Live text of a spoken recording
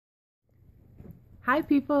Hi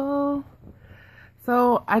people!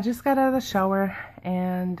 So I just got out of the shower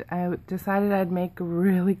and I decided I'd make a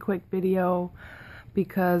really quick video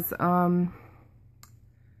because I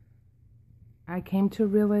came to a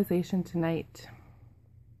realization tonight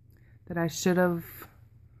that I should have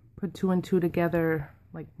put two and two together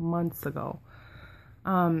like months ago.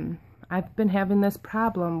 I've been having this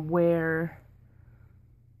problem where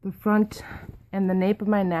the front and the nape of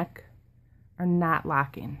my neck are not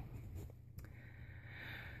locking.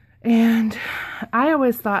 And I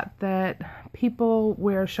always thought that people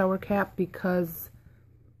wear a shower cap because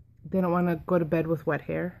they don't want to go to bed with wet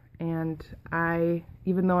hair. And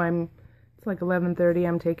even though it's like 11:30,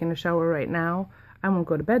 I'm taking a shower right now, I won't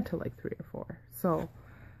go to bed till like 3 or 4. So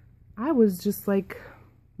I was just like,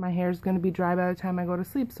 my hair's going to be dry by the time I go to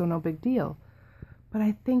sleep, so no big deal. But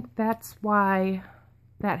I think that's why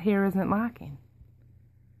that hair isn't locking,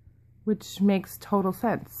 which makes total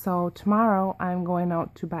sense. So tomorrow I'm going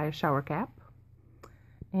out to buy a shower cap,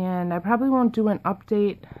 and I probably won't do an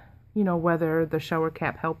update, whether the shower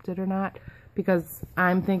cap helped it or not, because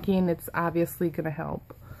I'm thinking it's obviously going to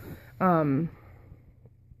help.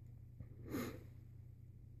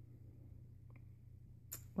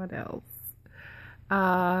 What else?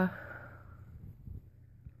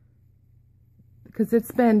 Because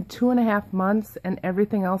it's been 2.5 months and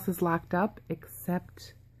everything else is locked up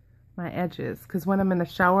except my edges. Because when I'm in the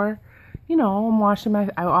shower, I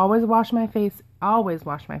always wash my face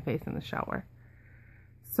in the shower.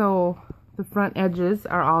 So the front edges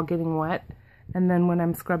are all getting wet, and then when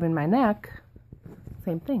I'm scrubbing my neck,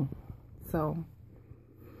 same thing. So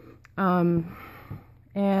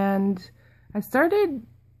and I started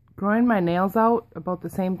growing my nails out about the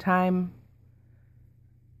same time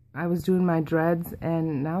I was doing my dreads,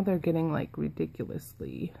 and now they're getting like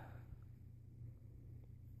ridiculously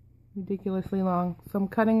long. So I'm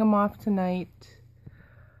cutting them off tonight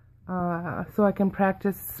so I can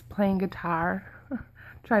practice playing guitar.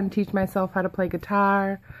 Trying to teach myself how to play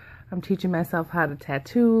guitar. I'm teaching myself how to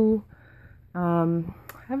tattoo. I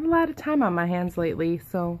have a lot of time on my hands lately,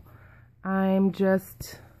 so I'm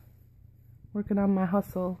just working on my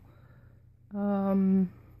hustle.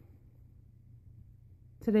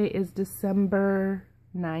 Today is December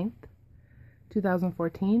 9th,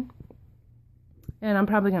 2014. And I'm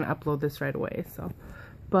probably going to upload this right away.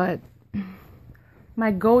 But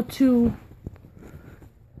my go-to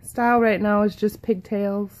style right now is just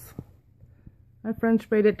pigtails. I French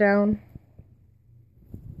braid it down.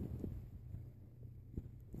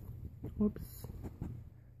 Whoops.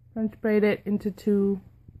 French braid it into 2.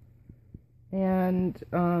 And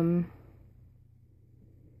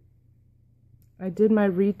I did my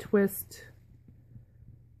retwist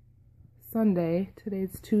Sunday.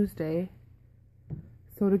 Today's Tuesday.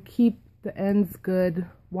 So to keep the ends good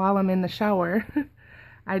while I'm in the shower,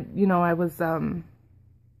 I was going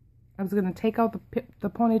to take out the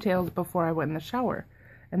ponytails before I went in the shower.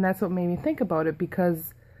 And that's what made me think about it,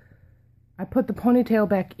 because I put the ponytail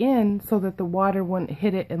back in so that the water wouldn't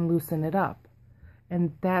hit it and loosen it up.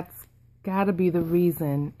 And that's got to be the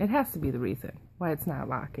reason, it has to be the reason why it's not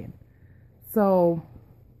locking. So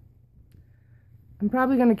I'm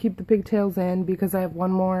probably going to keep the pigtails in because I have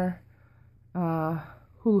one more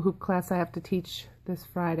hula hoop class I have to teach this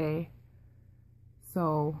Friday.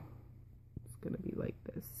 So it's going to be like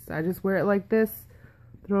this. I just wear it like this,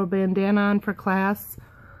 throw a bandana on for class,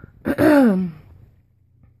 and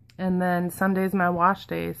then Sunday's my wash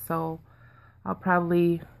day, so I'll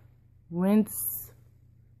probably rinse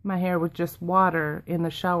my hair with just water in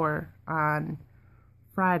the shower on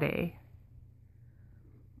Friday,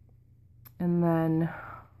 and then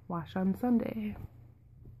wash on Sunday.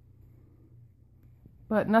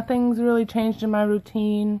 But nothing's really changed in my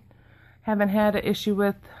routine. Haven't had an issue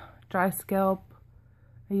with dry scalp.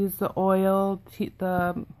 I use the oil,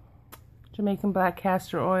 the Jamaican black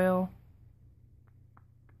castor oil.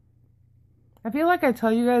 I feel like I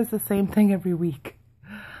tell you guys the same thing every week.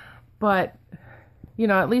 But,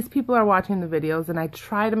 at least people are watching the videos, and I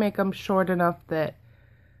try to make them short enough that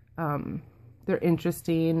they're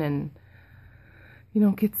interesting and you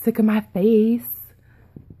don't get sick of my face.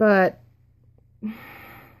 But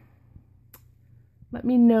let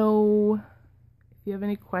me know if you have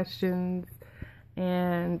any questions,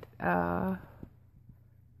 and or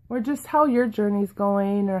just how your journey's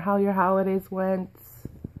going, or how your holidays went.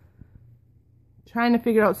 Trying to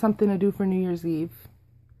figure out something to do for New Year's Eve.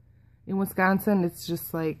 In Wisconsin, it's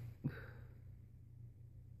just like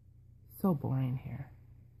so boring here.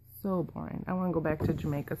 So boring. I want to go back to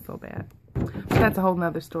Jamaica so bad. But that's a whole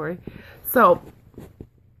nother story. So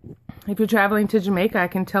if you're traveling to Jamaica, I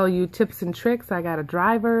can tell you tips and tricks. I got a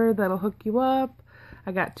driver that'll hook you up.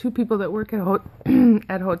 I got 2 people that work at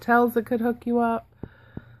at hotels that could hook you up.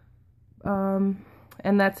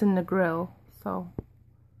 And that's in the grill. So,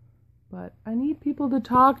 but I need people to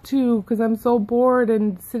talk to because I'm so bored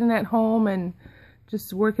and sitting at home and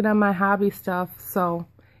just working on my hobby stuff. So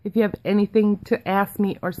if you have anything to ask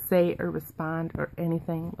me or say or respond or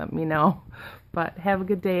anything, let me know. But have a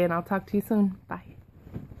good day and I'll talk to you soon. Bye.